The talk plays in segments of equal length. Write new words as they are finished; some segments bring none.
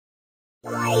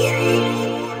Hello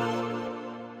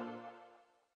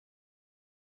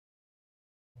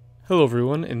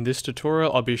everyone, in this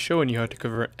tutorial I'll be showing you how to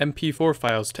convert MP4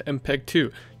 files to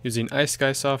MPEG-2 using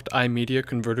iSkysoft iMedia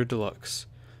Converter Deluxe.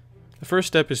 The first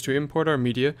step is to import our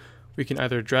media. We can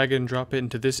either drag and drop it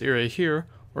into this area here,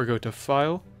 or go to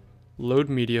File, Load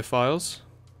Media Files,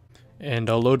 and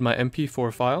I'll load my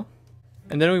MP4 file.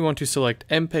 And then we want to select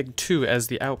MPEG-2 as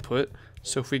the output,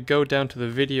 so if we go down to the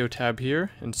Video tab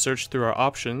here and search through our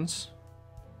options,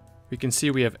 we can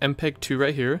see we have MPEG-2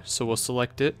 right here, so we'll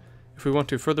select it. If we want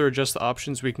to further adjust the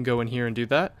options, we can go in here and do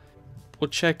that. We'll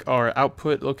check our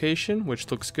output location,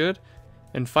 which looks good.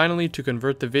 And finally, to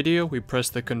convert the video, we press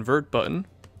the Convert button.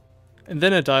 And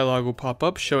then a dialog will pop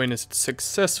up showing us it's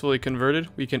successfully converted.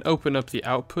 We can open up the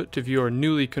output to view our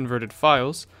newly converted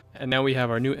files. And now we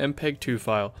have our new MPEG-2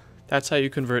 file. That's how you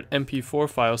convert MP4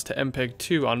 files to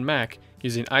MPEG-2 on Mac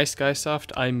using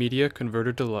iSkysoft iMedia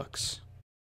Converter Deluxe.